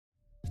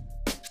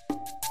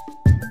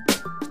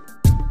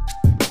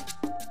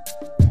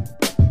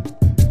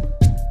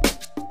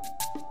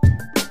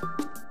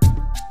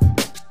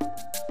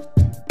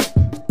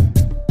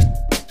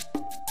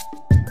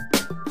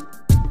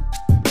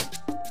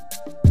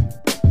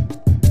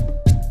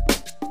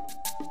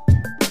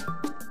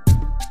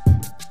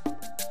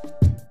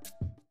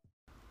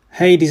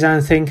Hey design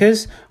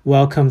thinkers,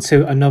 welcome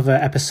to another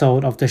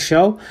episode of the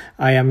show.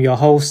 I am your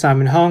host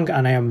Simon Hong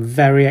and I am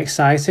very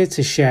excited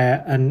to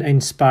share an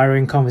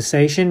inspiring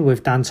conversation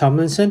with Dan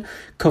Tomlinson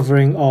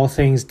covering all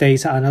things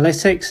data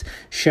analytics,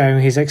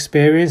 sharing his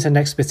experience and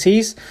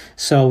expertise.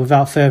 So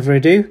without further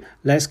ado,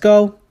 let's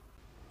go.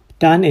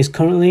 Dan is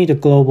currently the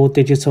Global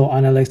Digital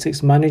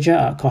Analytics Manager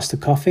at Costa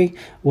Coffee,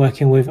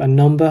 working with a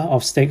number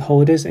of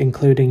stakeholders,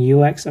 including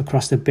UX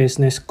across the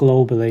business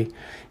globally.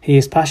 He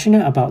is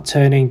passionate about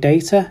turning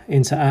data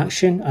into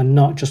action and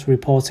not just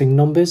reporting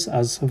numbers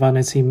as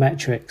vanity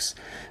metrics.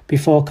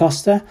 Before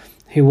Costa,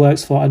 he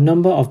works for a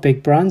number of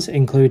big brands,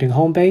 including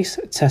Homebase,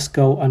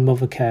 Tesco, and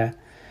Mothercare.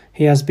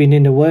 He has been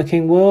in the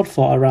working world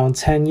for around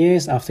 10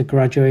 years after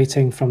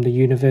graduating from the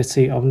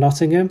University of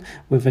Nottingham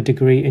with a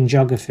degree in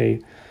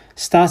geography.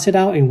 Started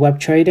out in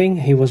web trading,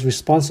 he was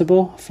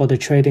responsible for the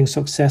trading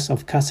success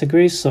of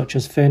categories such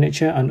as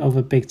furniture and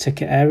other big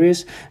ticket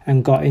areas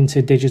and got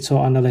into digital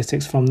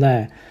analytics from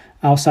there.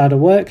 Outside of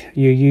work,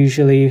 you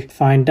usually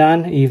find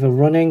Dan either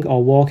running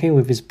or walking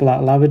with his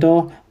black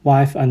Labrador,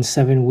 wife and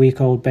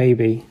 7-week-old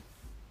baby.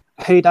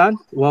 Hey Dan,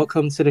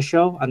 welcome to the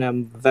show and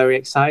I'm very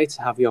excited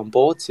to have you on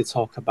board to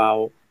talk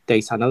about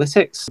data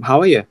analytics. How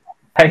are you?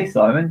 Hey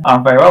Simon,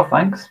 I'm very well,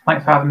 thanks.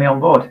 Thanks for having me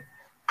on board.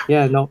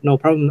 Yeah, no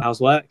problem.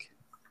 How's work?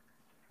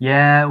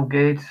 Yeah, all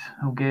good,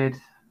 all good.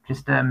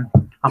 Just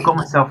I've got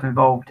myself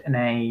involved in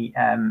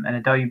an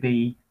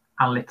Adobe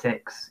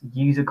Analytics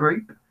user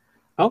group.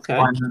 Okay.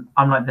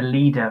 I'm like the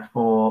leader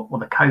or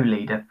the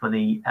co-leader for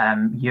the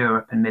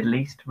Europe and Middle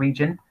East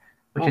region,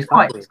 which is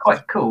quite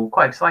cool,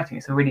 quite exciting.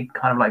 It's a really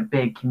kind of like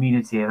big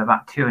community of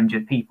about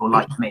 200 people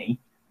like me,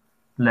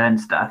 learn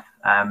stuff.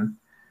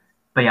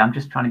 But yeah, I'm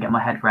just trying to get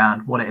my head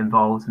around what it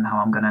involves and how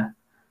I'm going to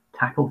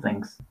tackle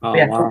things. Oh,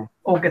 yeah, wow.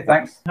 all good,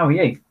 thanks. How are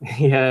you?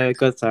 Yeah,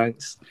 good,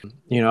 thanks.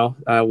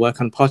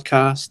 Work on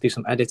podcasts, do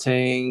some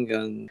editing,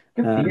 and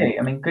good for you.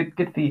 I mean,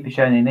 good for you for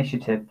showing the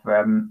initiative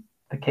for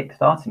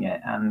kick-starting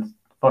it and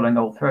following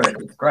all through it.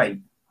 It's great.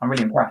 I'm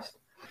really impressed.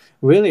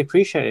 Really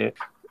appreciate it.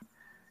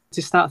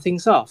 To start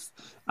things off,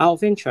 out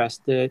of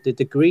interest, the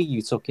degree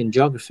you took in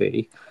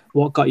geography,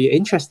 what got you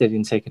interested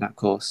in taking that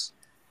course?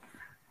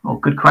 Oh,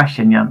 good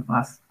question. Yeah,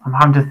 I'm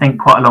having to think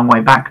quite a long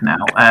way back now.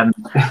 When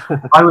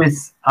I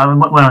was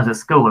at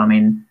school, I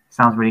mean, it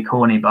sounds really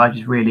corny, but I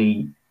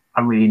really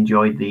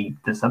enjoyed the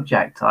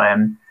subject. I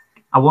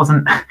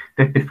wasn't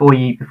before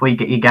you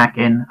get your gag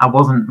in. I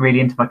wasn't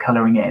really into my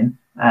colouring in,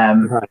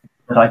 Right.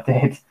 but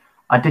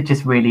I did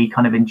just really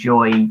kind of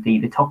enjoy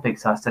the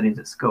topics I studied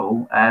at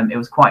school. It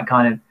was quite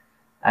kind of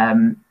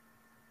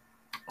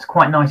it's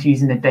quite nice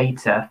using the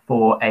data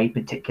for a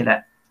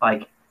particular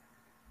like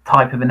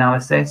type of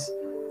analysis.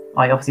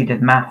 I obviously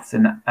did maths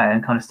and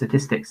kind of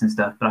statistics and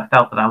stuff, but I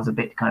felt that I was a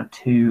bit kind of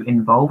too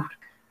involved,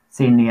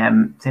 seeing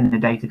the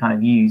data kind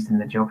of used in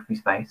the geography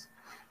space.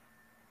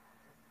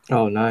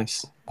 Oh,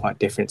 nice. Quite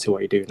different to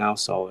what you do now,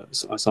 so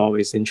it's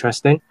always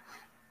interesting.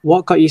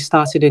 What got you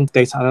started in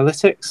data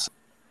analytics?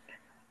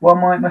 Well,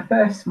 my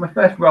first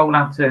role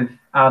out of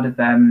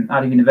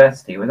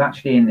university was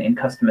actually in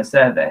customer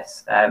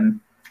service,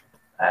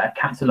 a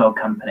catalogue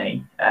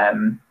company.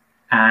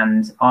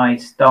 And I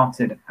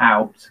started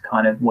out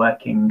kind of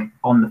working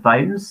on the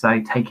phones,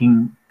 so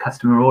taking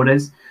customer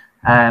orders,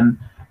 and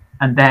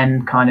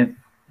then kind of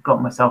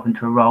got myself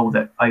into a role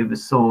that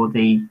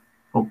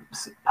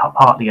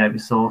partly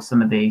oversaw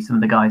some of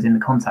the guys in the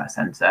contact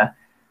center.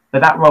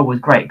 But that role was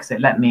great because it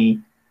let me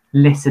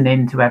listen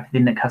into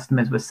everything that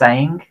customers were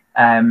saying,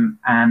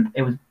 and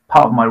it was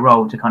part of my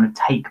role to kind of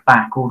take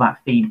back all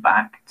that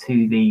feedback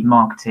to the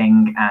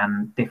marketing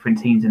and different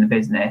teams in the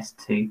business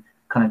to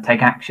kind of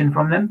take action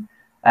from them.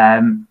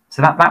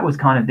 So that was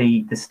kind of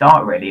the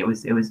start, really. It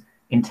was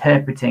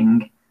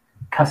interpreting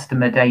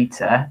customer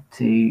data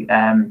to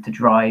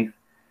drive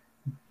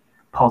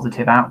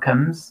positive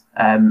outcomes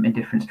in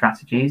different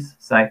strategies.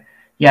 So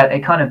yeah,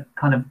 it kind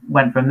of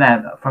went from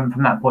there. From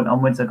that point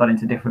onwards, I got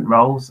into different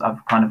roles.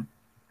 I've kind of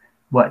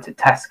worked at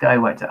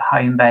Tesco, worked at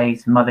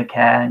Homebase,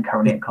 Mothercare, and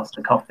currently at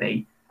Costa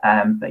Coffee.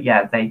 But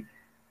yeah,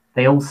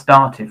 they all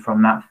started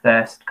from that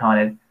first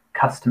kind of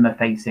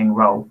customer-facing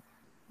role.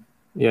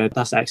 Yeah,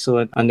 that's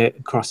excellent. And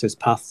it crosses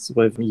paths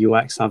with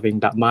UX having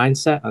that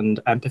mindset and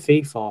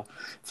empathy for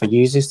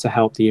users to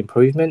help the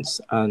improvements.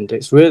 And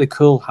it's really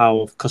cool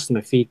how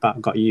customer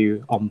feedback got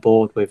you on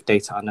board with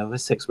data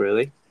analytics,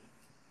 really.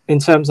 In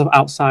terms of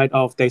outside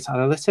of data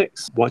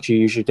analytics, what do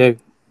you usually do?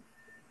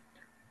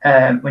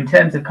 In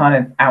terms of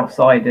kind of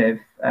outside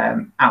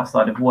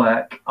of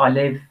work, I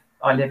live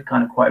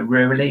kind of quite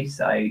rurally,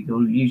 so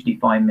you'll usually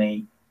find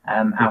me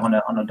out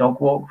on a dog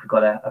walk. We've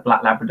got a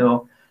black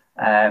Labrador.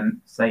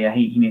 So yeah,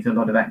 he needs a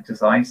lot of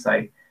exercise.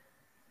 So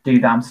do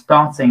that. I'm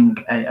starting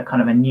a kind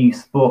of a new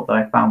sport that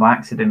I found by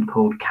accident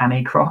called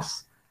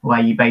canicross, where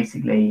you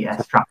basically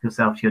strap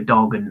yourself to your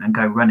dog and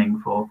go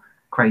running for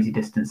crazy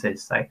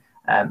distances. So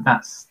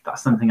that's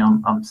something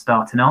I'm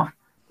starting off.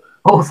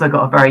 Also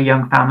got a very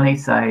young family.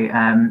 So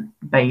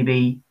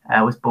baby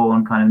was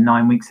born kind of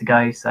 9 weeks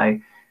ago. So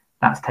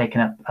that's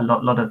taken up a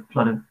lot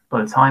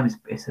of time.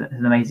 It's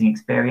an amazing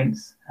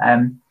experience.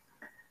 And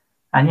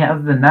yeah,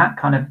 other than that,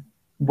 kind of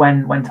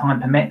when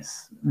time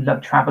permits,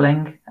 love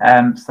traveling.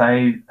 So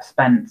I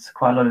spent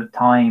quite a lot of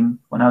time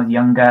when I was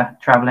younger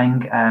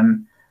traveling,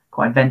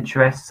 quite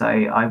adventurous. So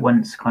I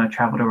once kind of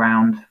traveled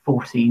around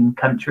 14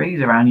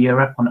 countries around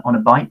Europe on a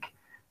bike,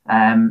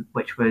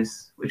 which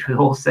was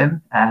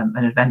awesome,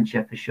 an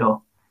adventure for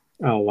sure.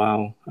 Oh,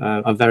 wow.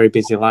 A very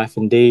busy life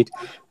indeed.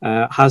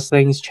 Has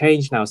things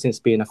changed now since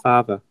being a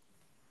father?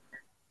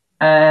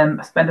 I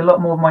spend a lot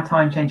more of my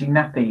time changing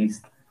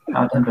nappies than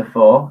I've done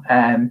before.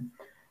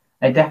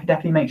 It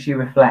definitely makes you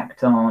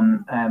reflect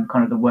on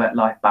kind of the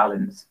work-life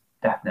balance.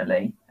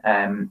 Definitely.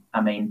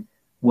 I mean,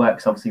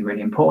 work's obviously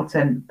really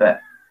important,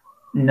 but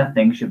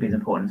nothing should be as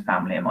important as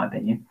family, in my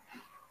opinion.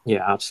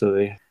 Yeah,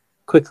 absolutely.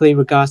 Quickly,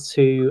 regards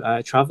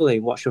to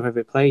traveling, what's your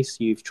favorite place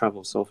you've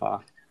traveled so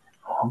far?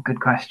 Oh,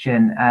 good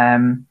question.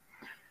 I've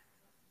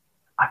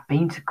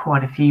been to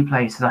quite a few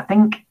places. I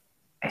think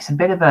it's a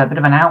bit of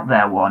an out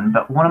there one,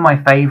 but one of my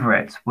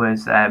favourites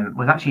was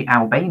actually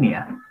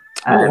Albania.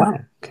 Oh, Um, wow.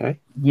 Okay.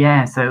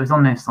 yeah, so it was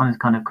on this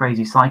kind of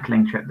crazy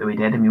cycling trip that we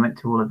did, and we went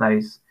to all of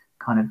those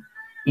kind of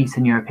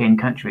Eastern European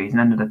countries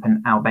and ended up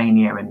in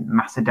Albania and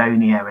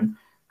Macedonia, and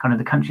kind of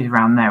the countries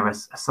around there are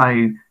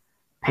so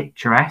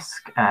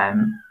picturesque.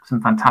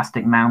 Some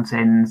fantastic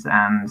mountains,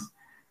 and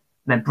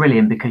they're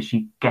brilliant because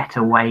you get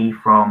away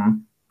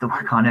from the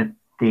kind of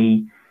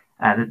the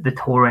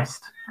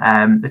tourist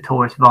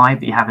vibe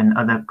that you have in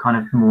other kind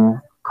of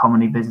more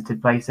commonly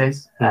visited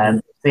places.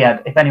 So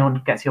yeah, if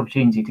anyone gets the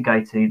opportunity to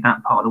go to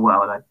that part of the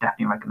world, I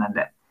definitely recommend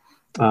it.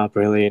 Oh,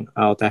 brilliant.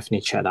 I'll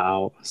definitely check that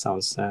out.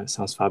 Sounds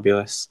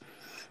fabulous.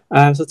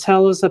 So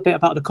tell us a bit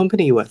about the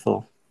company you work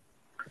for.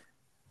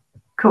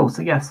 Cool.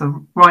 So yeah,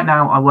 so right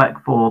now I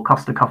work for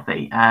Costa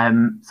Coffee.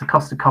 So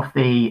Costa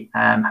Coffee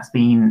has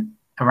been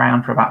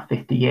around for about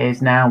 50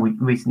 years now. We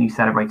recently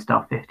celebrated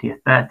our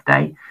 50th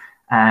birthday.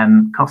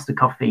 Costa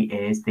Coffee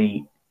is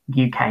the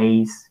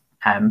UK's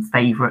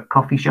favourite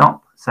coffee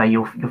shop. So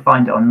you'll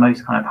find it on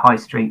most kind of high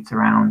streets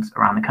around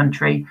the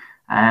country.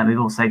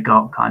 We've also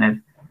got kind of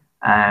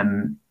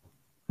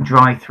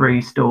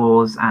drive-through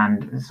stores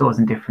and stores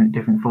in different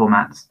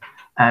formats.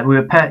 We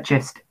were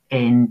purchased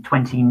in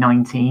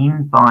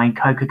 2019 by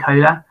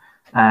Coca-Cola.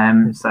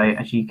 So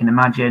as you can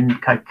imagine,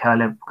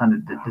 Coca-Cola, kind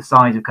of the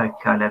size of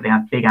Coca-Cola, they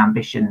have big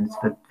ambitions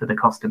for the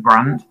Costa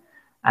brand.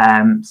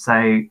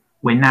 So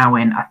we're now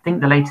in, I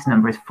think the latest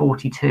number is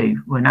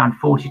 42. We're now in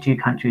 42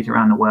 countries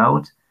around the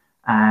world.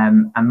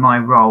 And my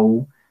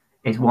role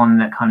is one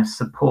that kind of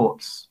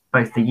supports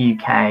both the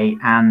UK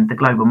and the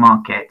global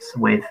markets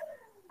with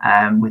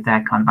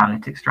their kind of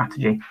analytics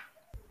strategy.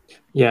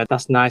 Yeah,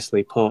 that's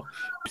nicely put.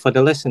 For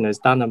the listeners,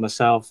 Dan and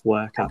myself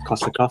work at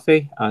Costa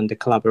Coffee, and the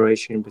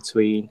collaboration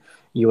between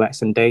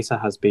UX and data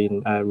has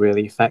been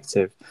really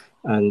effective.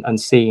 And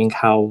seeing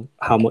how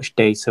much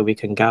data we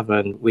can gather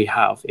and we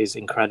have is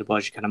incredible,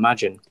 as you can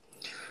imagine.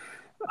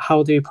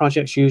 How do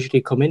projects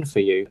usually come in for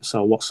you?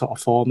 So, what sort of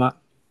format?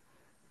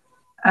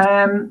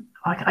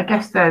 I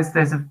guess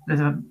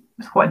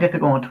it's quite a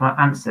difficult one to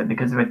answer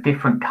because there are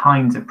different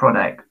kinds of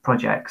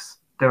projects.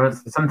 There are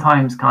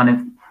sometimes kind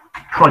of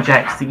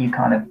projects that you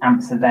kind of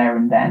answer there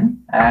and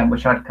then,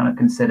 which I'd kind of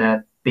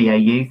consider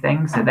BAU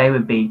things. So they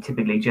would be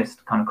typically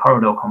just kind of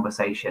corridor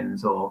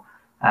conversations or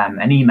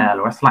an email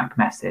or a Slack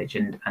message,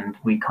 and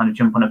we kind of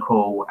jump on a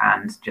call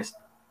and just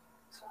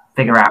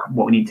figure out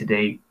what we need to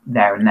do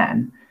there and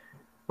then.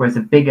 Whereas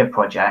the bigger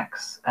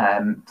projects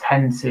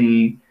tend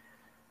to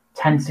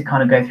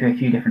kind of go through a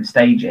few different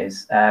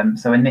stages.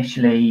 So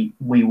initially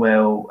we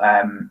will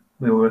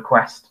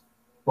request,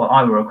 well,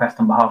 I will request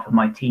on behalf of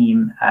my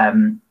team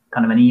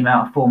kind of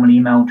a formal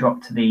email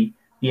drop to the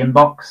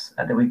inbox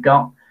that we've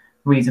got.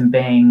 Reason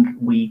being,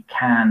 we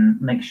can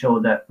make sure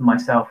that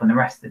myself and the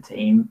rest of the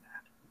team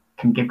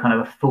can give kind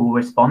of a full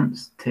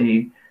response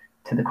to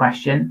the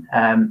question.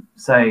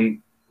 So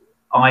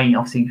I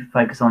obviously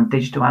focus on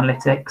digital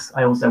analytics.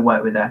 I also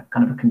work with a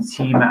kind of a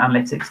consumer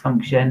analytics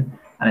function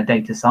and a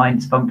data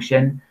science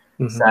function.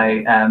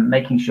 So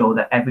making sure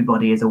that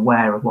everybody is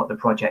aware of what the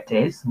project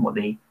is and what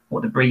the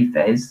brief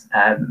is,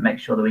 make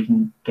sure that we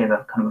can give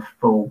a kind of a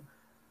full,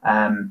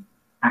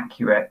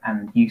 accurate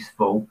and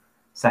useful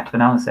set of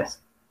analysis.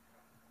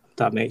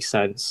 That makes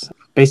sense.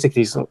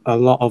 Basically, it's a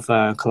lot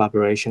of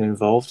collaboration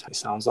involved, it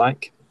sounds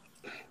like.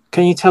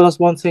 Can you tell us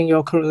one thing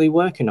you're currently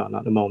working on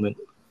at the moment?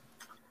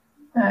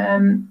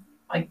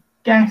 I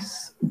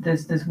guess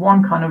there's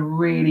one kind of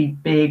really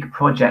big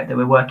project that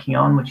we're working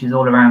on, which is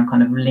all around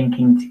kind of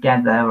linking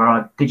together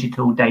our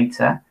digital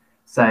data.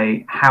 So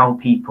how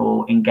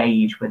people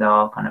engage with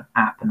our kind of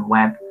app and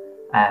web,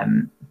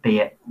 be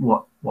it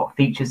what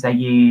features they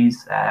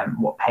use,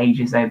 what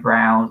pages they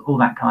browse, all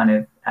that kind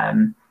of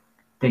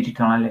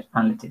digital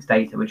analytics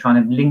data. We're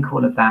trying to link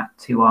all of that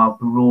to our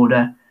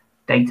broader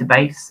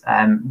database,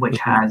 which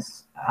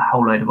has a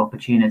whole load of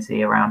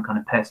opportunity around kind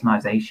of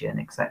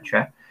personalization,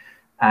 etc.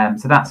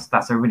 So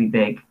that's a really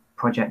big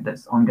project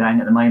that's ongoing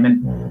at the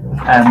moment.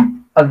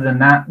 other than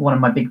that, one of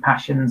my big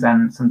passions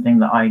and something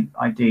that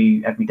I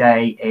do every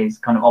day is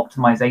kind of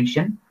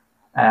optimization.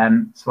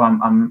 So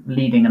I'm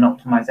leading an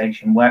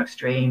optimization work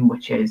stream,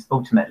 which is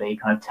ultimately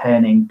kind of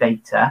turning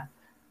data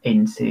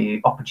into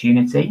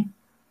opportunity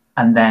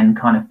and then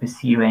kind of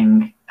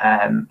pursuing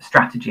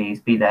strategies,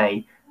 be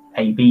they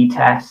A/B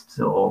tests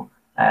or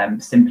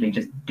simply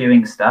just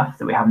doing stuff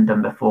that we haven't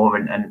done before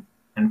and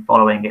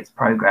following its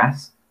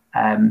progress.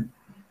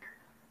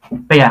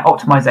 But yeah,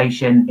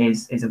 optimization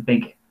is a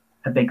big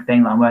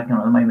thing that I'm working on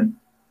at the moment.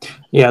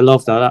 Yeah, I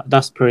love that.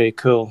 That's pretty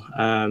cool.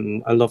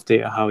 I loved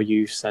it how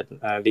you said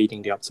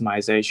leading the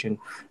optimization,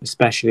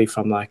 especially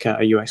from like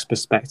a UX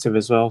perspective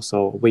as well.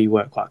 So we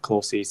work quite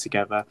closely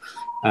together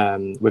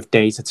with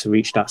data to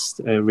reach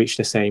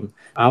the same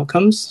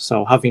outcomes.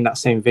 So having that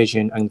same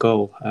vision and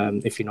goal,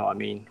 if you know what I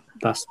mean,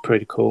 that's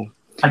pretty cool.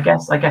 I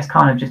guess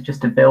kind of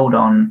just to build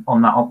on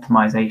that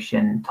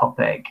optimization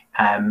topic.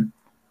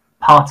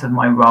 Part of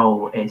my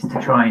role is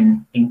to try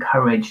and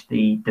encourage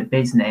the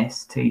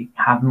business to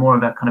have more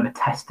of a kind of a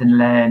test and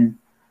learn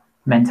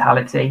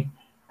mentality.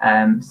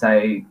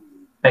 So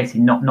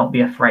basically not be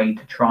afraid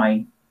to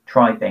try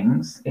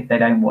things. If they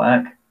don't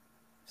work,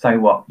 so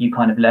what? You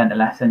kind of learned a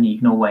lesson. You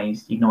can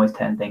always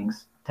turn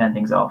things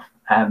off.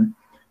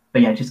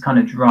 But yeah, just kind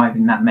of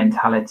driving that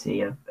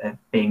mentality of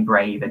being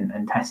brave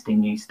and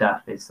testing new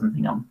stuff is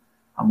something I'm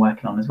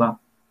working on as well.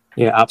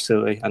 Yeah,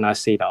 absolutely. And I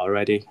see that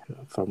already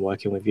from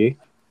working with you.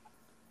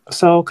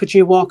 So could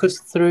you walk us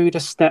through the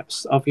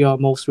steps of your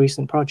most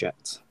recent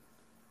project?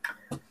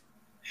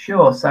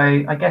 Sure. So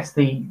I guess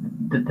the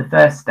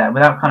first step,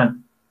 without kind of,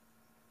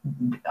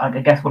 I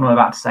guess what I'm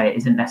about to say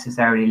isn't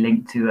necessarily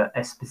linked to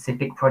a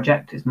specific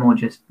project. It's more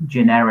just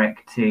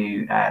generic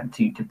to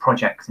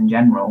projects in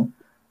general.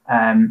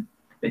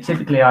 But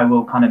typically, I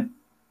will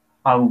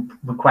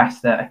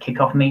request a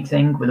kickoff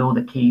meeting with all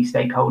the key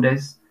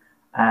stakeholders.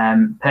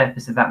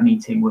 Purpose of that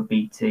meeting would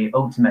be to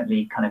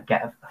ultimately kind of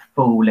get a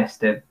full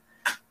list of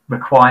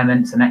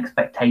requirements and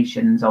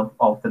expectations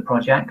of the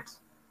project.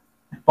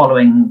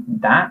 Following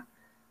that,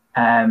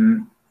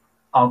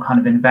 I'll kind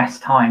of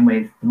invest time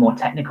with the more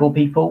technical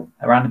people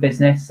around the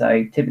business.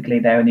 So typically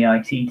they're in the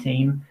IT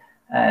team,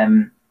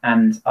 and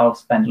I'll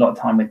spend a lot of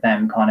time with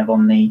them kind of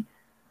on the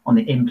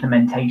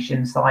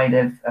implementation side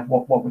of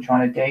what we're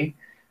trying to do.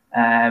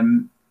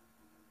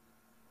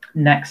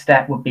 Next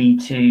step would be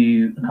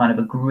to kind of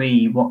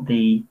agree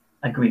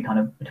kind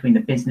of between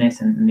the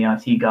business and the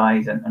IT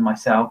guys and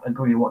myself,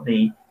 agree what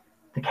the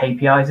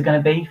KPIs are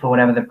going to be for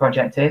whatever the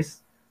project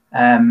is.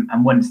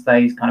 And once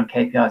those kind of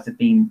KPIs have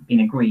been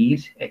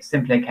agreed, it's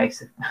simply a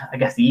case of, I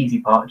guess, the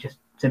easy part, just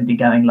simply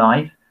going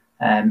live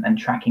and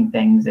tracking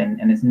things in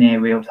as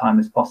near real time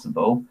as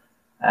possible,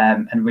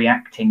 and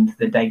reacting to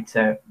the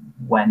data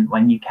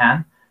when you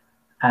can.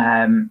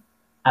 And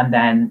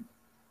then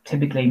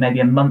typically maybe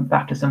a month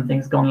after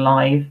something's gone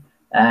live,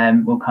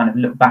 we'll kind of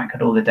look back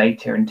at all the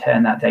data and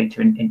turn that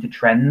data into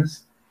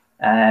trends,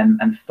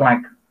 and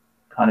flag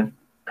kind of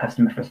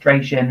customer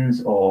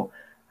frustrations or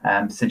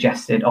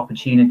suggested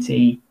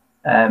opportunity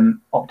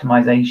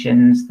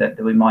optimizations that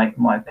we might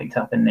have picked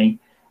up in the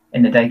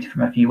data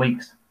from a few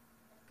weeks.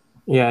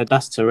 Yeah,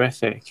 that's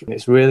terrific.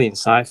 It's really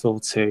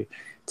insightful to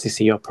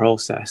see your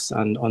process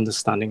and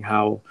understanding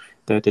how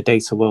the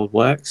data world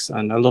works.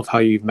 And I love how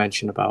you've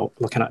mentioned about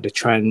looking at the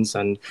trends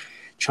and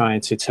trying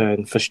to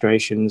turn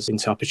frustrations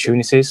into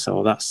opportunities.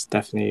 So that's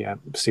definitely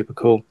super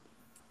cool.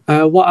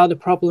 What are the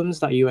problems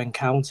that you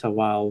encounter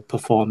while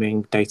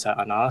performing data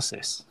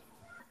analysis?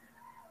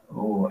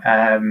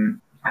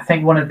 I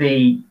think one of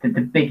the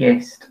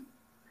biggest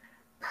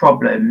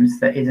problems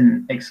that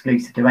isn't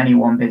exclusive to any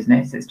one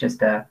business, it's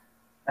just it's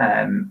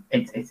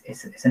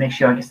an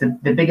issue. I guess the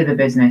bigger the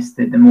business,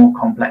 the more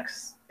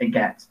complex it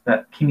gets.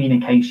 But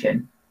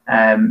communication,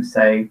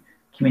 so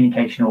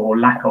communication or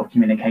lack of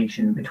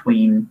communication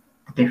between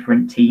the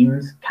different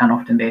teams can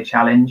often be a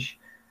challenge.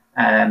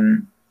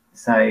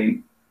 So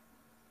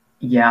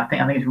yeah, I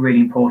think it's really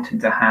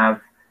important to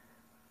have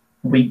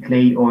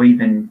weekly or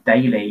even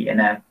daily in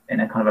a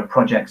kind of a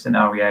project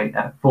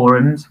scenario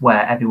forums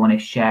where everyone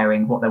is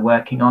sharing what they're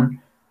working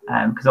on,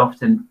 because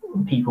often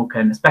people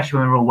can, especially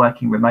when we're all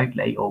working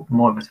remotely or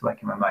more of us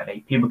working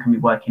remotely, people can be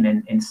working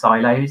in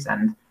silos,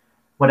 and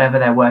whatever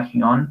they're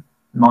working on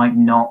might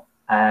not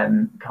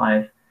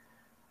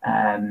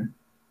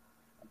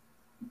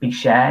be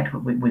shared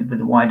with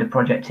the wider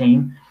project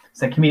team.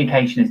 So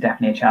communication is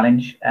definitely a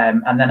challenge,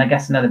 and then I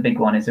guess another big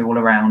one is all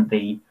around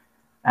the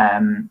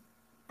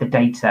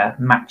data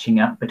matching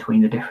up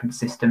between the different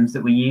systems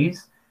that we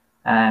use.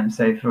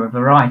 So for a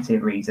variety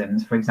of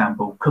reasons, for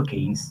example,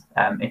 cookies,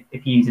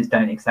 if users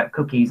don't accept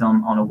cookies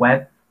on a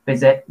web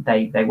visit,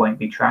 they won't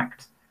be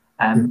tracked.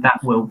 That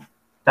will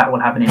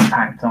have an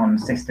impact on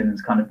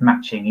systems kind of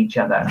matching each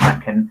other.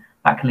 That can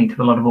lead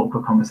to a lot of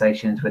awkward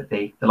conversations with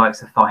the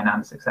likes of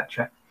finance,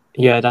 etc.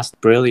 Yeah, that's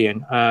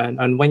brilliant.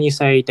 And when you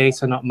say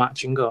data not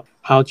matching up,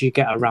 how do you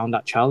get around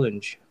that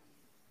challenge?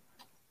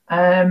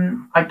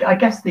 I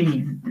guess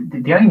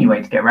the only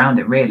way to get around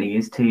it really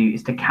is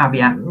to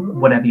caveat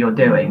whatever you're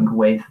doing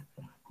with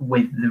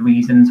with the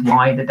reasons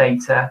why the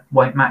data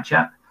won't match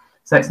up.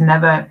 So it's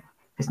never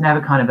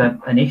kind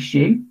of an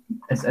issue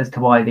as to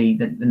why the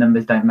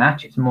numbers don't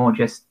match. It's more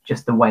just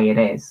the way it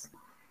is.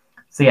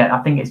 So yeah,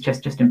 I think it's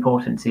just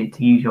important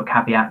to use your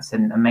caveats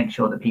and make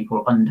sure that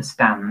people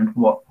understand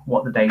what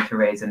the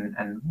data is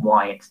and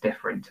why it's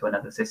different to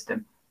another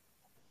system.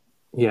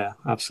 Yeah,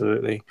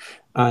 absolutely.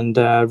 And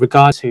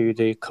regard to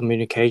the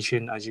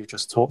communication, as you've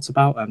just talked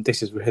about,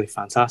 this is really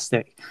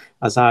fantastic.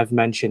 As I've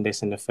mentioned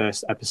this in the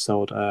first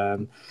episode,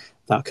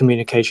 that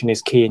communication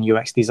is key in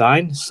UX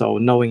design. So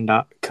knowing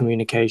that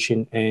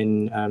communication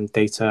in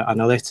data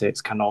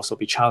analytics can also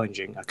be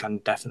challenging, I can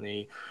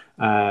definitely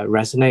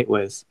resonate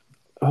with.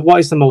 What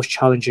is the most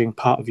challenging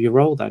part of your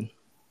role then?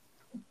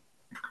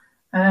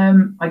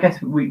 I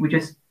guess we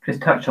just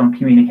touched on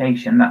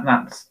communication.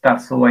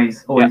 That's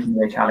always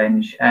a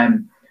challenge.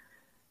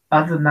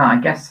 Other than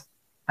that,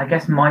 I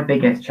guess my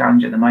biggest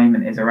challenge at the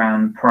moment is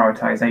around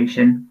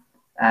prioritization.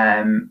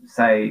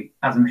 So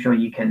as I'm sure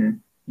you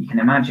can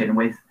imagine,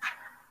 with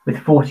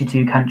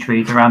 42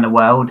 countries around the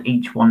world,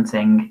 each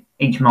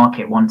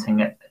market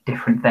wanting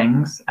different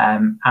things,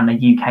 and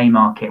the UK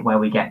market where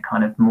we get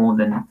kind of more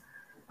than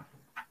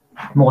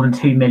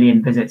 2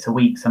 million visits a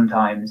week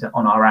sometimes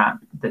on our app.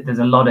 There's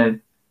a lot of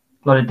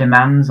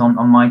demands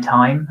on my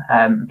time.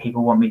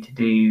 People want me to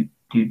do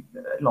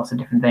lots of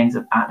different things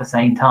at the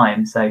same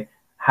time. So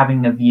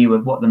having a view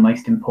of what the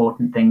most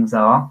important things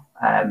are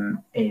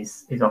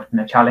is often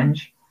a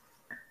challenge.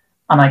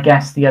 And I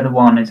guess the other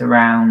one is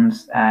around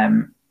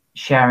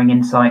sharing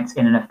insights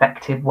in an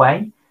effective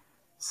way.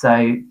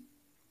 So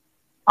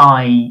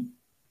I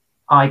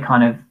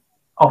kind of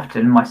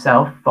often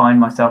myself find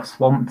myself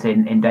swamped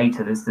in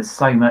data. There's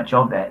so much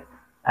of it.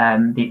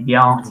 The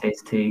art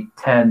is to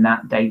turn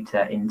that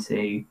data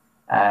into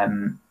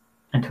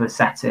a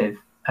set of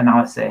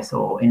analysis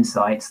or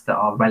insights that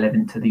are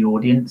relevant to the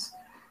audience.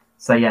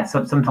 So yeah,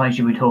 sometimes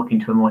you'll be talking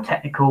to a more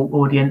technical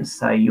audience.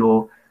 So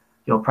your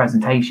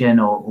presentation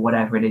or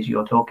whatever it is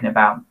you're talking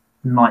about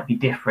might be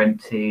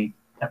different to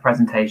a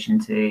presentation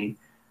to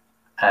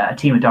a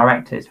team of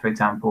directors, for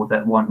example,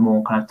 that want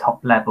more kind of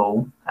top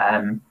level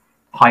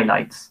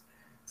highlights.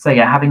 So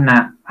yeah, having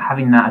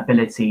that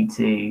ability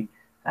to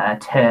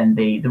turn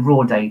the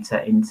raw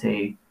data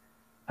into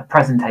a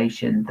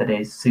presentation that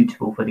is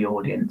suitable for the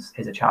audience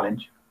is a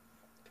challenge.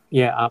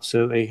 Yeah,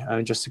 absolutely.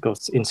 Just to go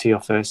into your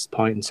first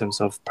point in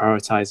terms of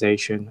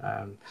prioritization,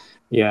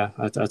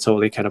 I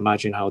totally can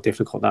imagine how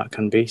difficult that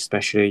can be,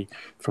 especially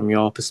from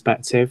your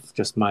perspective,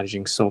 just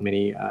managing so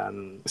many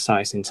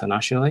sites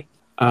internationally.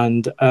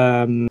 And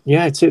to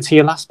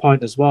your last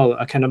point as well,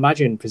 I can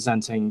imagine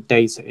presenting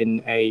data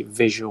in a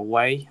visual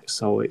way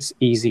so it's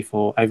easy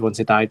for everyone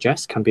to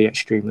digest can be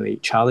extremely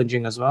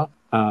challenging as well,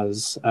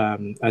 as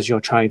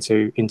you're trying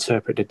to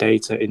interpret the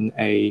data in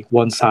a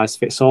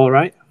one-size-fits-all,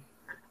 right?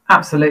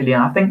 Absolutely.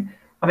 And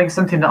I think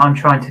something that I'm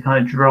trying to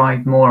kind of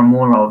drive more and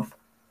more of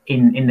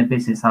in the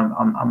business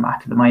I'm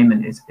at the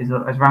moment is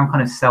around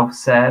kind of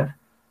self-serve.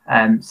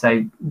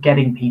 So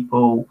getting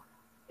people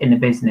in the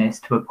business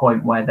to a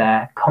point where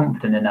they're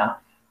confident enough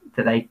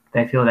that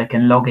they feel they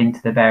can log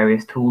into the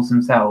various tools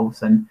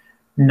themselves and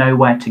know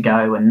where to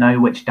go and know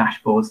which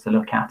dashboards to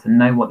look at and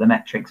know what the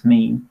metrics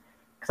mean.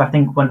 Because I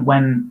think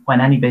when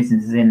any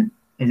business is in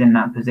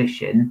that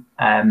position,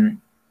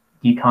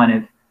 you kind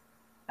of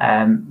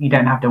you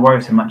don't have to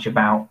worry so much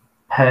about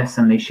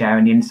personally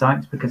sharing the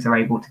insights because they're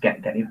able to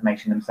get the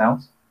information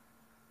themselves.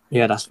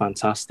 Yeah, that's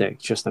fantastic.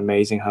 Just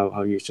amazing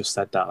how you just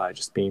said that, like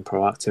just being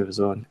proactive as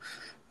well and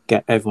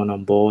get everyone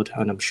on board.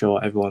 And I'm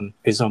sure everyone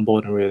is on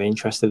board and really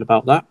interested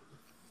about that.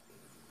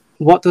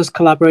 What does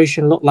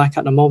collaboration look like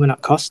at the moment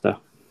at Costa?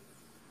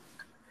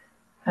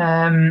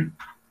 I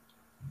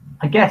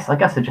guess I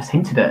just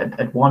hinted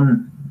at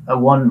one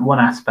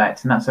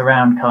aspect, and that's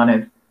around kind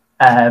of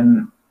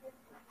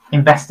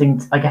investing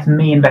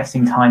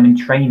time in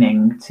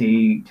training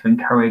to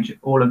encourage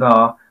all of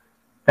our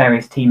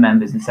various team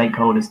members and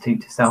stakeholders to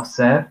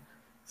self-serve.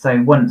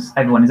 So once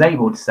everyone is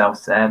able to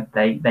self-serve,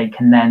 they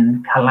can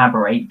then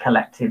collaborate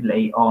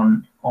collectively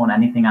on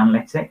anything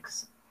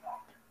analytics.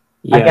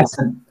 Yeah. I guess.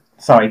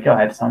 Sorry, go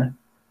ahead, Simon.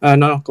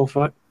 No, go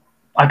for it.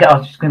 I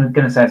was just going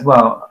to say as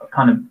well,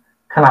 kind of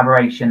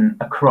collaboration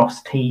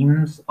across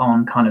teams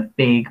on kind of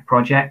big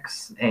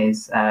projects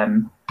is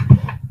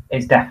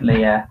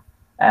definitely a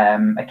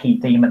key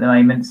theme at the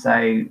moment. So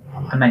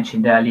I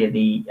mentioned earlier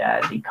the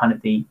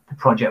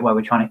project where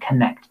we're trying to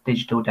connect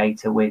digital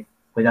data with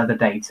other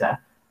data.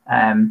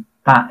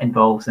 That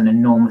involves an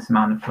enormous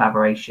amount of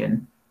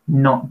collaboration,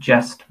 not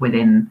just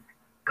within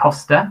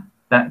Costa,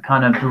 but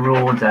kind of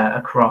broader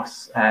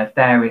across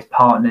various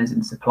partners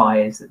and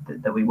suppliers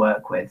that we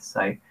work with.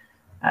 So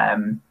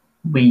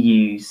we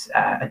use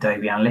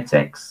Adobe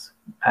Analytics.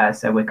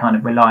 So we're kind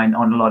of relying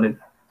on a lot of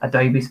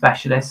Adobe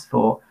specialists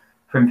for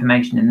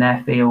information in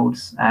their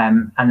fields,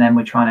 and then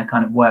we're trying to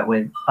kind of work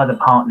with other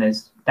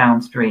partners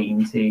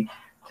downstream to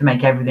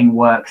make everything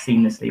work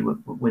seamlessly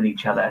with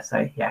each other.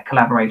 So yeah,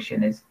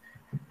 collaboration is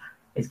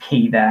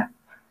key there.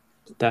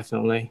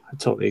 Definitely, I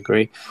totally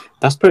agree.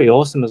 That's pretty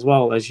awesome as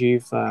well, as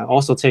you've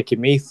also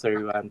taken me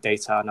through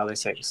data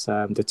analytics,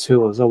 the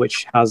tool as well,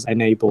 which has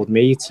enabled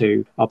me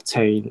to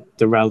obtain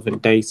the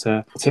relevant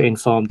data to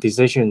inform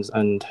decisions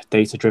and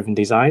data-driven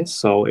designs.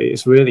 So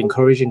it's really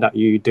encouraging that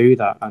you do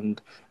that,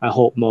 and I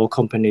hope more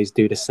companies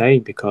do the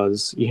same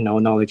because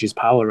knowledge is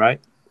power,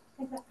 right?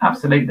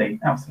 Absolutely,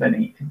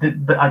 absolutely.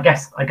 But I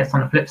guess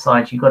on the flip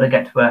side, you've got to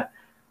get to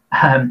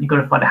you've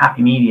got to find a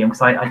happy medium,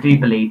 because I do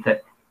believe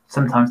that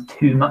sometimes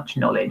too much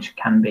knowledge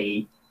can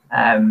be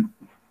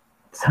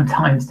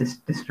sometimes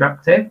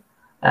destructive.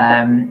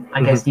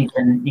 I guess you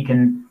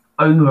can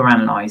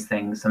overanalyze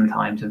things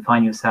sometimes and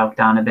find yourself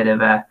down a bit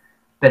of a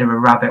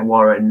rabbit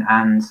warren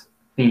and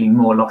feeling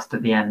more lost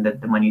at the end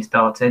than when you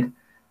started.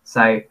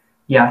 So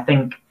yeah, I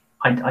think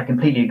I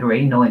completely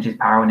agree. Knowledge is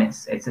power, and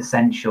it's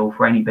essential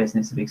for any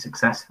business to be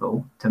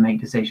successful to make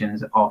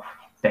decisions off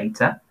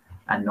data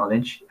and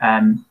knowledge.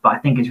 But I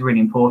think it's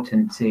really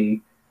important to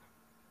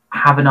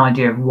have an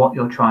idea of what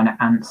you're trying to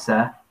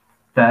answer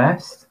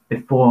first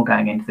before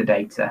going into the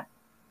data,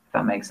 if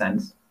that makes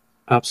sense.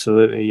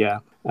 Absolutely, yeah.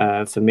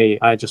 For me,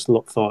 I just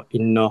look for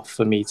enough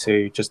for me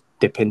to just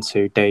dip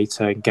into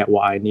data and get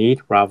what I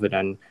need rather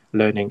than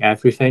learning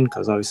everything,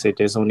 because obviously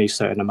there's only a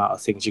certain amount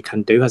of things you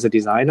can do as a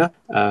designer.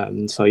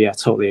 So yeah,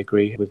 totally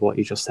agree with what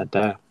you just said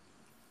there.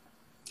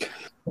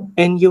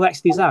 In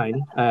UX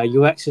design,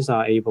 UXers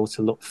are able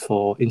to look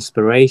for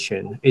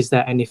inspiration. Is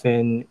there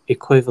anything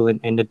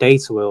equivalent in the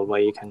data world where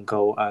you can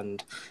go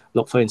and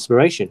look for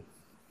inspiration?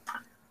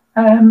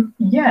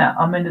 Yeah,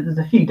 I mean, there's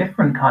a few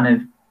different kind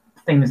of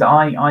things that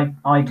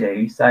I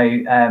do. So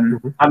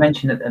I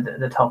mentioned at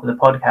the top of the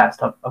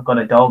podcast, I've got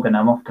a dog and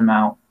I'm often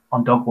out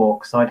on dog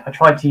walks. So I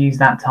try to use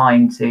that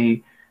time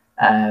to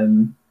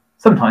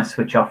sometimes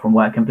switch off from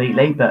work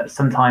completely, but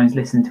sometimes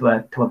listen to a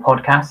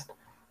podcast.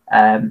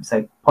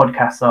 So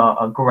podcasts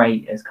are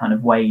great as kind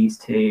of ways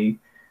to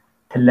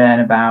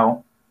learn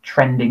about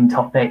trending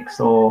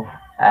topics or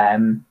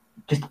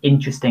just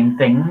interesting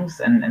things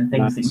and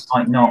things that you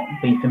might not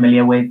be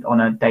familiar with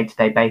on a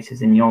day-to-day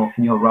basis in your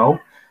role.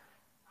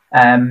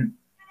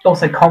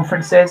 Also,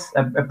 conferences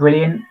are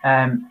brilliant.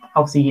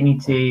 Obviously, you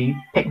need to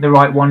pick the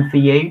right one for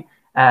you.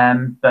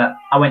 But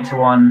I went to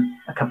one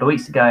a couple of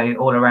weeks ago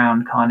all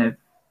around kind of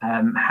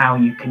how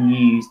you can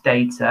use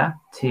data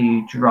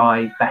to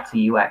drive better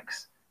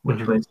UX,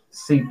 which was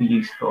super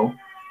useful,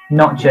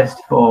 not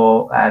just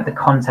for the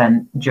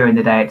content during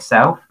the day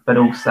itself, but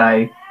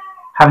also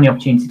having the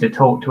opportunity to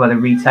talk to other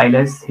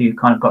retailers who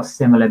kind of got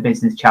similar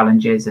business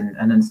challenges and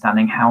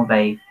understanding how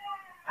they've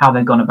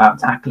gone about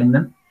tackling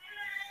them.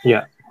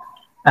 Yeah.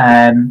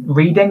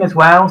 Reading as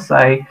well. So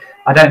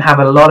I don't have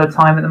a lot of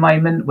time at the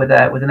moment with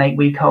an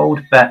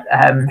 8-week-old, but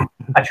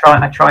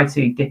I try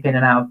to dip in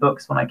and out of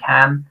books when I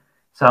can.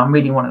 So I'm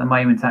reading one at the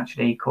moment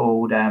actually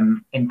called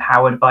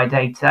Empowered by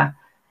Data.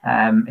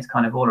 It's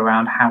kind of all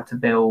around how to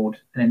build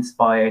an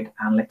inspired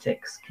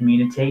analytics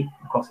community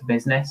across a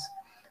business.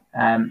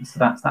 So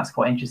that's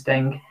quite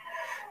interesting.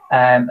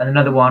 And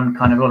another one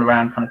kind of all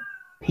around kind of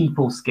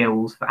people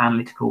skills for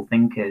analytical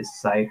thinkers.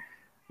 So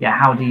yeah,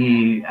 how do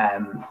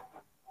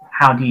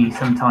you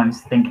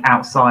sometimes think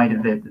outside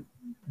of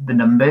the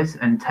numbers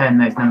and turn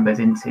those numbers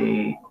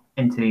into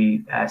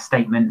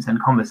statements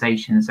and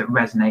conversations that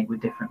resonate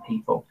with different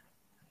people?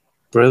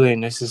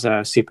 Brilliant. This is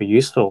super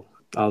useful.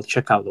 I'll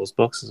check out those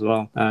books as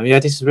well. Yeah,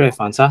 this is really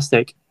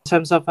fantastic. In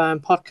terms of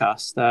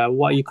podcasts,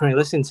 what are you currently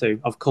listening to?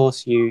 Of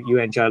course, you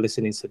enjoy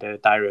listening to the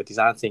Diary of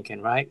Design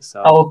Thinking, right?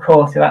 So. Oh, of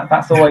course.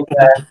 That's always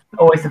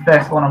always the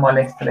first one on my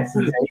list to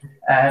listen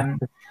to.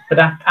 But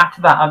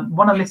after that,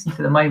 one I listen to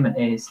at the moment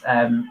is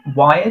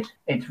Wired.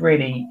 It's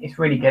really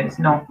good.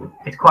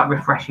 It's quite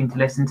refreshing to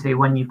listen to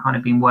when you've kind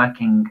of been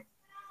working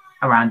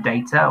around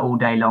data all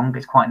day long.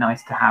 It's quite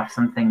nice to have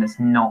something that's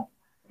not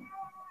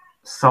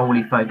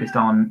solely focused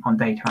on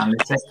data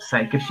analytics. So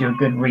it gives you a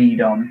good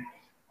read on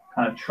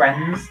kind of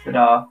trends that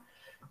are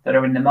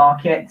in the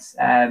market.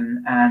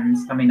 And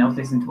I mean, I was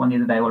listening to one the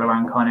other day all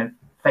around kind of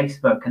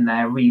Facebook and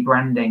their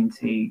rebranding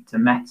to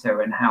Meta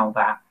and how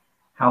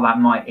that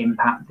might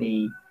impact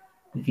the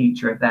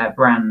future of their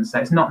brand. So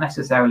it's not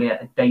necessarily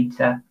a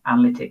data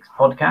analytics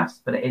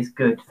podcast, but it is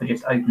good for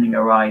just opening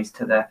your eyes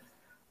to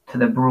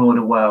the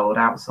broader world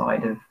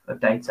outside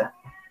of data.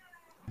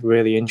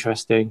 Really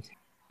interesting.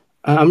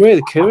 I'm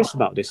really curious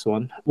about this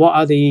one. What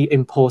are the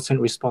important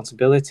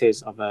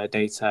responsibilities of a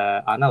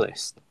data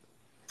analyst?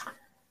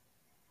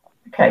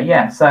 Okay,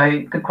 yeah.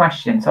 So good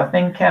question. So I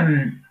think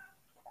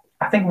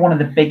one of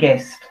the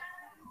biggest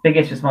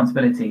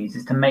responsibilities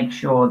is to make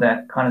sure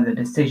that kind of the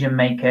decision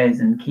makers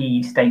and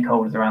key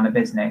stakeholders around the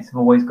business have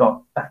always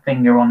got a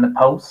finger on the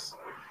pulse.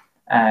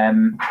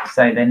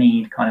 So they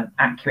need kind of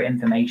accurate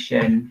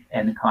information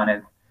in kind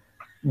of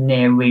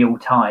near real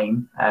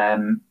time,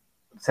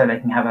 so they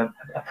can have a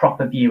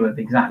proper view of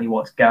exactly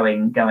what's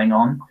going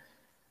on.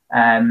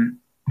 And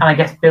I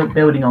guess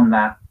building on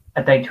that,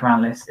 a data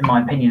analyst, in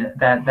my opinion,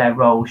 their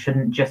role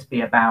shouldn't just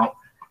be about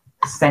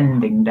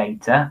sending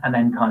data and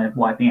then kind of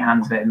wiping your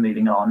hands of it and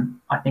moving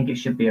on. I think it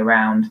should be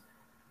around,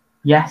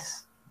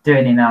 yes,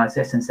 doing the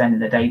analysis and sending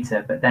the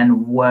data, but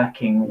then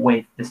working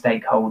with the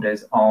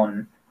stakeholders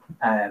on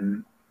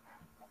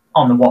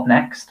the what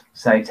next.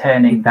 So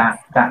turning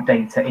that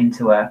data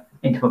into a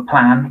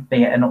plan,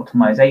 be it an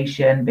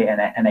optimization, be it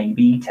an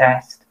A/B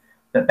test,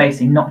 but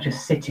basically not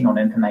just sitting on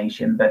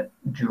information, but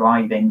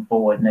driving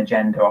forward an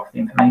agenda off the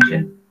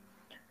information.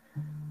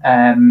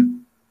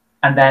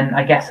 And then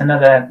I guess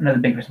another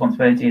big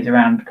responsibility is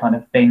around kind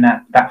of being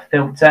that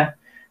filter.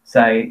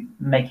 So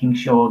making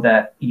sure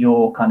that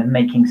you're kind of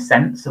making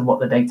sense of what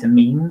the data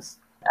means.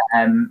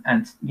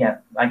 And yeah,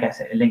 I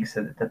guess it links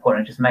to the point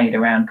I just made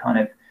around kind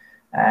of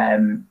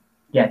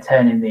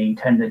turning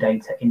the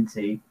data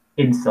into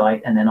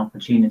insight and then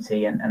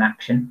opportunity and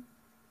action.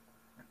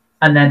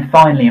 And then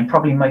finally, and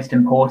probably most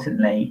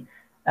importantly,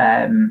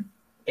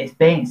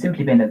 it's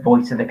simply being the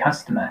voice of the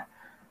customer.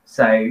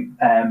 So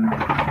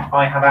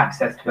I have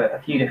access to a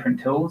few different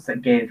tools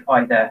that give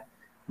either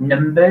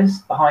numbers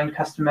behind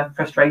customer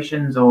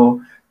frustrations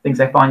or things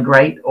they find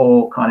great,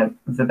 or kind of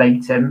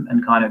verbatim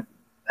and kind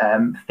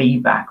of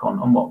feedback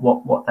on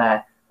what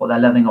they're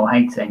loving or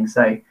hating.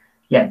 So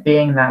yeah,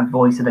 being that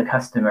voice of the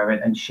customer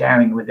and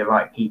sharing with the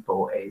right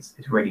people is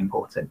really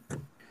important.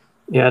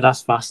 Yeah,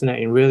 that's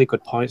fascinating. Really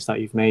good points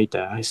that you've made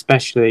there,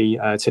 especially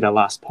to the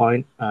last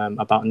point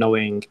about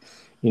knowing,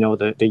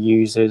 the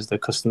users, the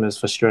customers'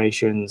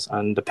 frustrations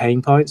and the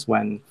pain points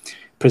when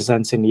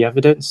presenting the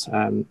evidence,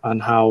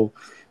 and how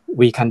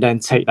we can then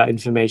take that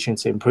information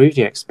to improve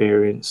the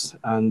experience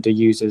and the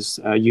users'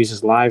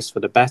 lives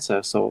for the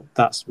better. So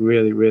that's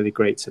really, really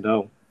great to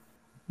know.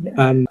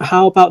 Yeah.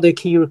 How about the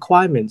key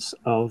requirements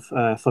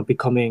for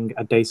becoming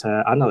a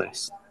data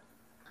analyst?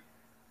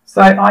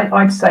 So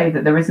I'd say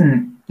that there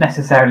isn't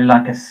necessarily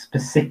like a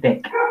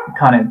specific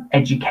kind of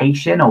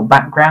education or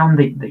background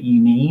that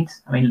you need.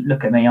 I mean,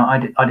 look at me. I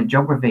did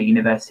geography at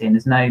university, and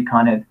there's no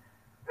kind of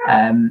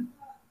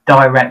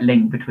direct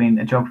link between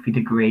a geography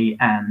degree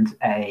and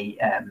a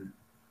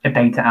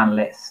data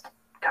analyst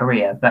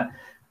career. But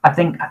I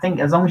think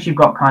as long as you've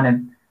got kind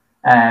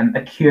of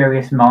a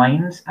curious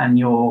mind and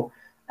you're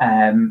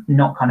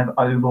not kind of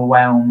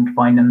overwhelmed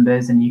by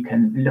numbers, and you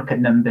can look at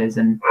numbers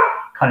and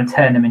kind of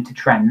turn them into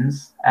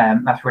trends,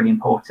 that's really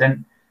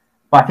important.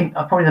 But I think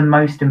probably the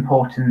most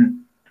important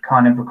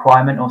kind of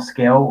requirement or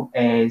skill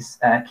is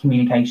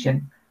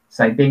communication.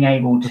 So being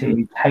able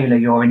to tailor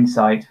your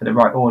insights for the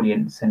right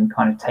audience and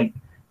kind of take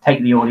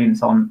the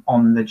audience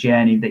on the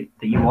journey that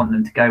you want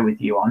them to go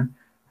with you on,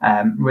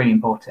 really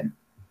important.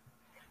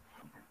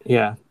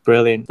 Yeah,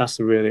 brilliant. That's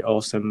a really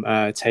awesome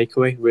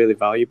takeaway, really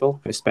valuable,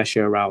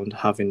 especially around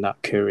having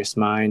that curious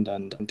mind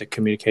and the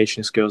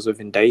communication skills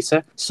within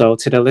data. So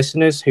to the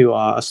listeners who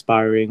are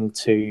aspiring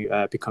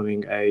to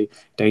becoming a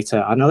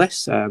data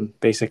analyst,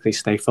 basically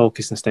stay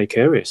focused and stay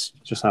curious,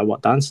 just like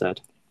what Dan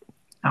said.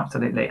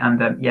 Absolutely. And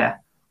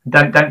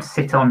don't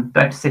sit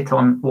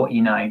on what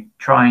you know.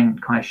 Try and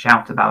kind of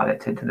shout about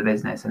it to the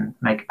business and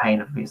make a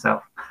pain of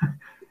yourself.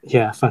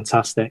 Yeah,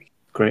 fantastic.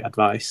 Great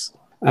advice.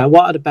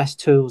 What are the best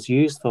tools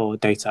used for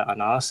data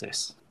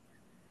analysis?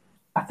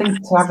 I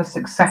think to have a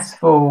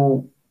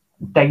successful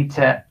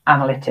data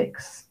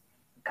analytics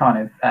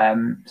kind of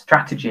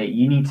strategy,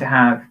 you need to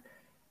have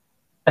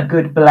a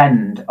good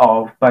blend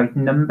of both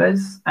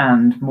numbers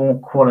and more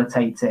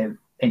qualitative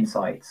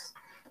insights.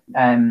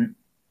 Some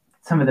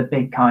of the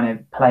big kind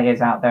of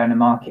players out there in the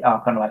market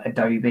are kind of like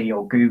Adobe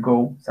or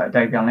Google. So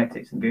Adobe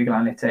Analytics and Google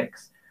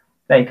Analytics,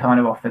 they kind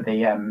of offer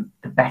the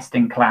best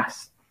in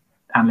class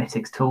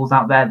analytics tools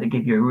out there that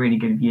give you a really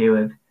good view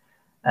of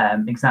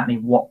exactly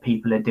what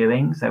people are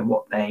doing, so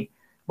what they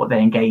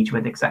engage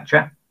with,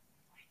 etc.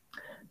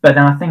 But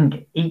then I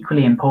think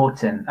equally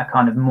important are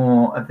kind of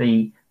more of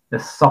the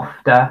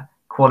softer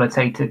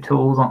qualitative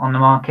tools on the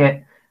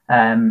market.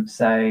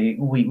 So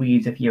we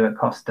use a few at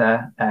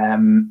Costa.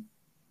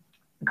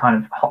 Kind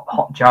of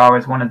Hotjar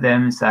is one of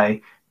them. So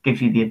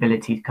gives you the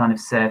ability to kind of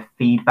serve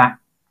feedback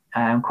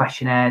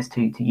questionnaires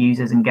to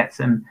users and get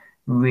some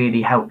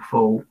really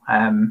helpful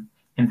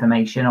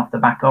information off the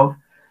back of,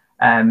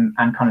 and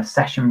kind of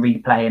session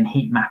replay and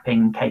heat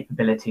mapping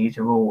capabilities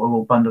are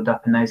all bundled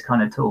up in those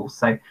kind of tools.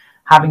 So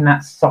having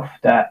that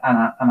softer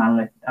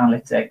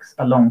analytics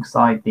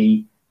alongside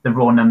the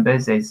raw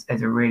numbers is a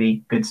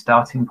really good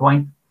starting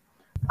point.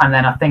 And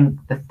then I think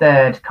the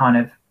third kind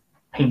of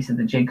piece of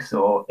the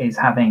jigsaw is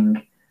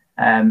having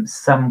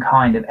some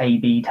kind of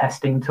A/B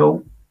testing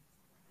tool.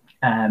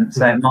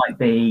 So it might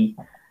be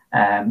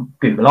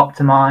Google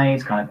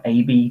Optimize, kind of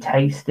A/B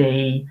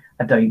Tasty,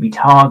 Adobe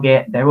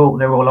Target. They're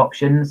all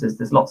options.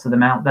 There's lots of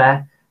them out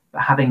there.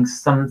 But having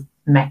some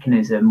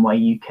mechanism where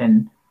you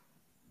can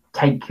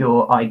take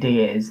your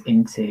ideas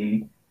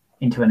into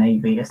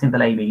a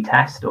simple A/B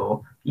test,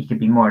 or you could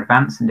be more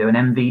advanced and do an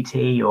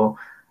MVT, or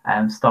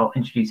start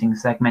introducing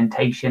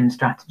segmentation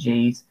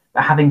strategies.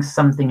 But having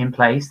something in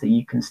place that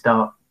you can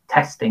start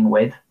testing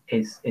with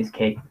is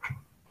key.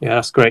 Yeah,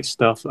 that's great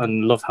stuff,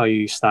 and love how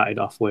you started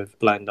off with a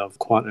blend of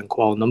quant and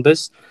qual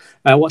numbers.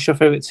 What's your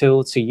favorite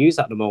tool to use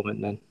at the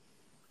moment then?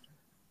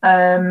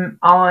 I'm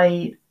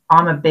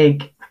a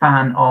big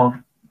fan of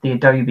the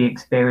Adobe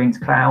Experience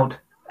Cloud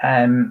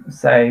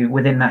So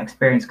within that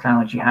Experience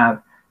Cloud, you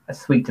have a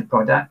suite of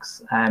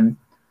products.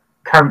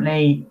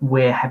 Currently,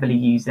 we're heavily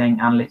using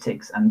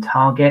Analytics and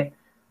Target,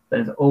 but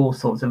there's all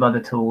sorts of other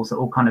tools that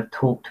all kind of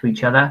talk to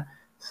each other.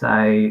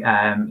 So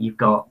you've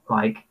got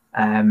like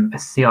a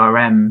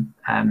CRM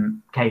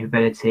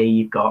capability,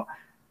 you've got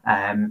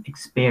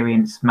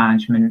experience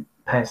management,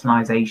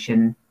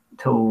 personalization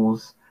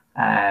tools,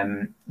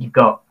 you've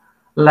got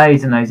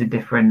loads and loads of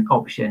different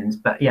options.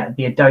 But yeah,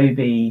 the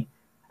Adobe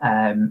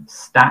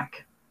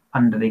stack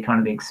under the kind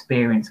of the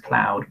Experience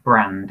Cloud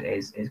brand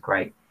is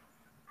great.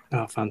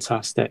 Oh,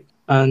 fantastic.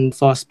 And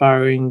for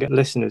aspiring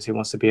listeners who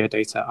wants to be a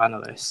data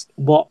analyst,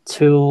 what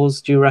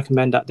tools do you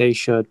recommend that they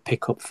should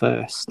pick up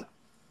first?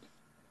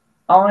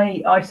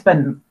 I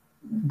spent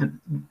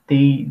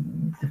the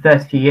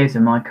first few years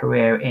of my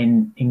career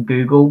in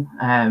Google,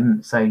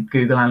 so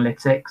Google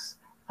Analytics,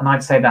 and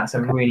I'd say that's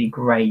a really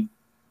great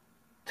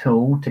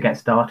tool to get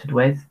started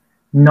with.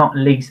 Not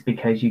least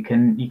because you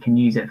can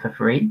use it for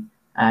free.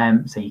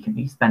 So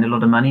you spend a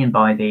lot of money and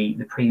buy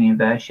the premium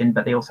version,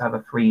 but they also have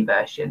a free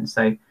version.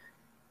 So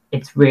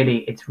it's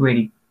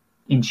really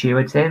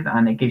intuitive,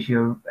 and it gives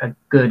you a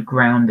good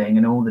grounding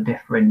in all the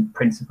different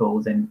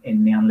principles in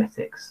the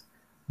analytics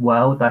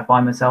world that I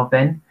find myself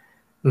in.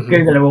 Mm-hmm.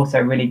 Google are also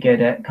really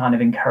good at kind of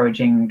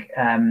encouraging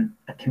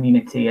a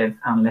community of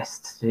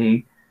analysts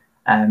to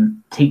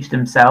teach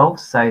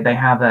themselves. So they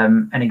have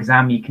an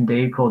exam you can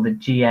do called the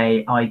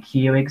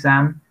GAIQ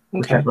exam,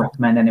 which I'd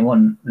recommend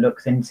anyone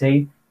looks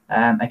into.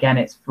 Again,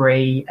 it's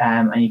free,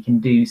 and you can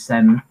do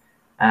some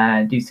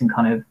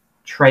kind of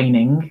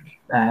training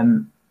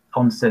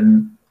on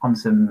some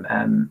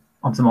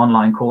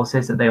online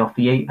courses that they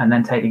offer you, and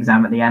then take the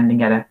exam at the end and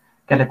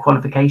get a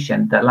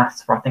qualification that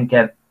lasts for I think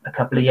a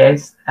couple of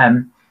years.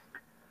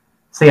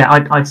 So yeah,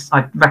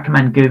 I'd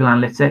recommend Google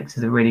Analytics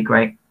as a really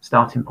great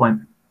starting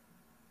point.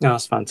 No,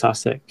 that's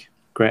fantastic.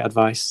 Great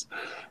advice.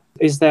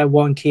 Is there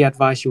one key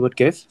advice you would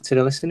give to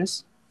the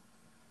listeners?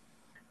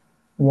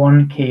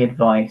 One key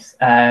advice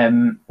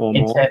in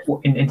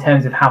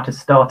terms of how to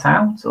start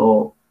out,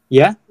 or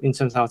in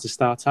terms of how to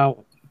start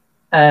out.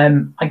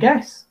 I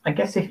guess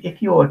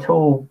if you're at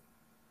all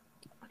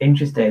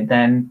interested,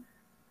 then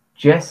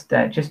just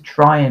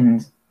try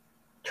and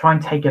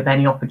take up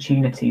any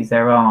opportunities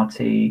there are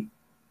to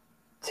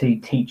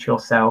teach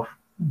yourself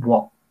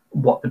what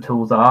the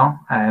tools are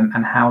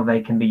and how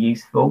they can be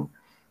useful.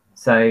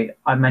 So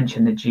I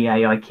mentioned the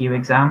GAIQ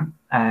exam.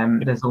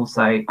 There's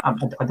also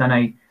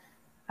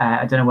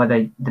I don't know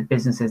whether the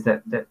businesses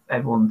that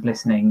everyone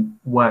listening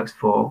works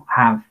for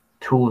have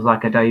tools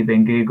like Adobe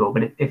and Google,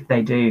 but if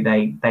they do,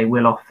 they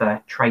will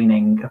offer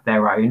training of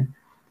their own.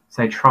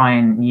 So try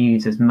and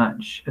use as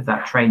much of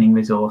that training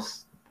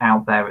resource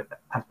out there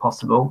as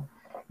possible.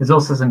 There's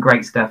also some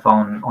great stuff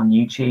on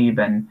YouTube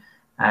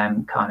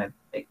and kind of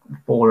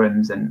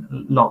forums and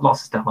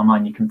lots of stuff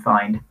online you can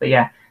find. But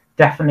yeah,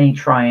 definitely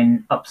try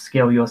and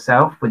upskill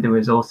yourself with the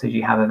resources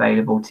you have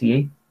available to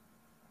you,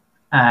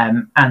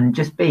 and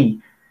just be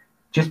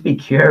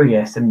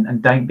curious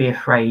and don't be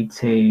afraid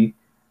to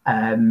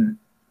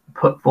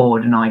put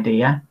forward an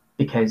idea,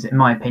 because in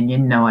my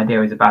opinion, no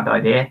idea is a bad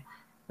idea,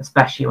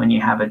 especially when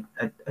you have a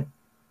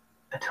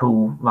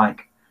tool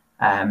like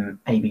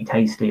A/B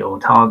Tasty or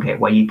Target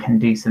where you can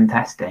do some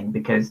testing,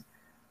 because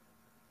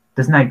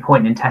there's no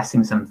point in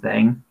testing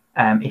something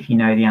if you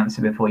know the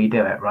answer before you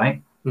do it,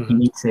 right?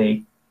 Mm-hmm.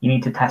 You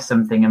need to test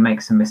something and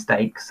make some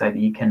mistakes so that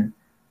you can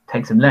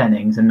take some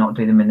learnings and not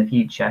do them in the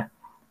future.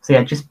 So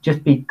yeah,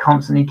 just be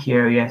constantly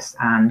curious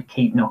and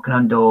keep knocking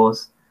on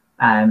doors.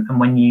 And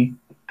when you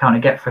kind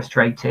of get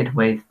frustrated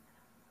with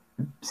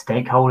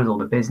stakeholders or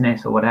the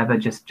business or whatever,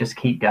 just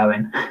keep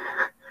going.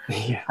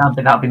 Yeah,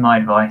 that'll be my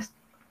advice.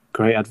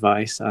 Great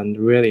advice and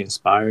really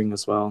inspiring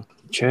as well.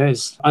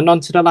 Cheers. And on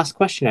to the last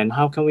question then.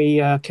 How can we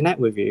connect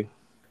with you?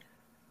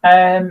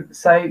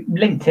 So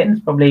LinkedIn is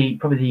probably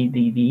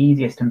the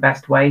easiest and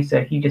best way. So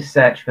if you just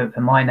search for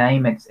my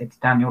name, it's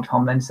Daniel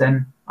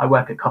Tomlinson. I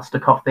work at Costa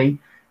Coffee.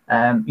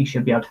 You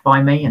should be able to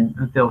find me,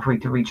 and feel free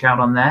to reach out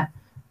on there.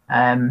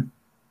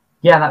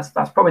 Yeah,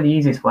 that's probably the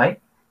easiest way.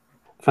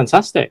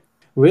 Fantastic.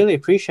 Really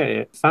appreciate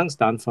it. Thanks,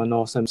 Dan, for an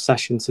awesome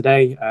session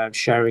today,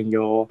 sharing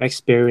your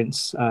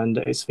experience, and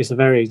it's a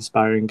very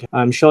inspiring.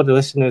 I'm sure the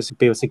listeners will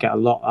be able to get a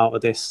lot out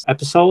of this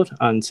episode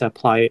and to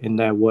apply it in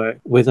their work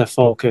with a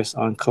focus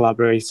on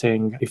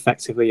collaborating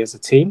effectively as a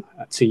team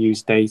to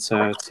use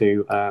data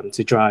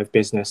to drive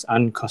business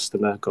and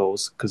customer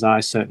goals, because I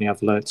certainly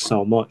have learned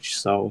so much.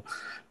 So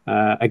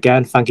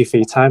again, thank you for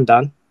your time,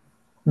 Dan.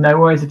 No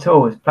worries at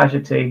all. It's a pleasure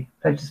to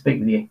speak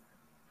with you.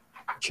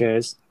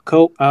 Cheers.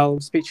 Cool. I'll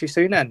speak to you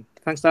soon then.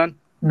 Thanks, Dan.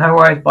 No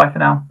worries. Bye for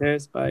now.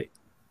 Cheers. Bye.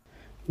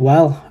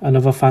 Well,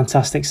 another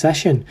fantastic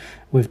session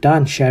with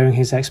Dan sharing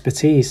his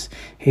expertise.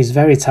 He's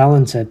very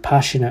talented,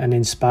 passionate, and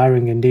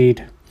inspiring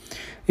indeed.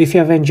 If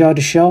you have enjoyed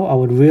the show, I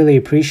would really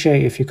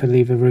appreciate if you could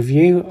leave a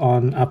review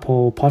on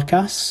Apple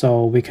Podcasts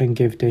so we can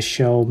give this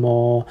show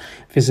more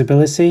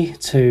visibility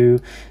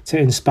to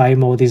inspire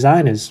more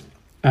designers.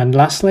 And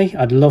lastly,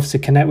 I'd love to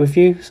connect with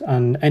you,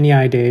 and any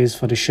ideas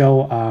for the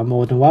show are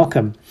more than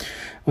welcome.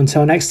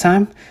 Until next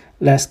time,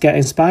 let's get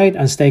inspired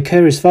and stay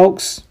curious,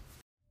 folks.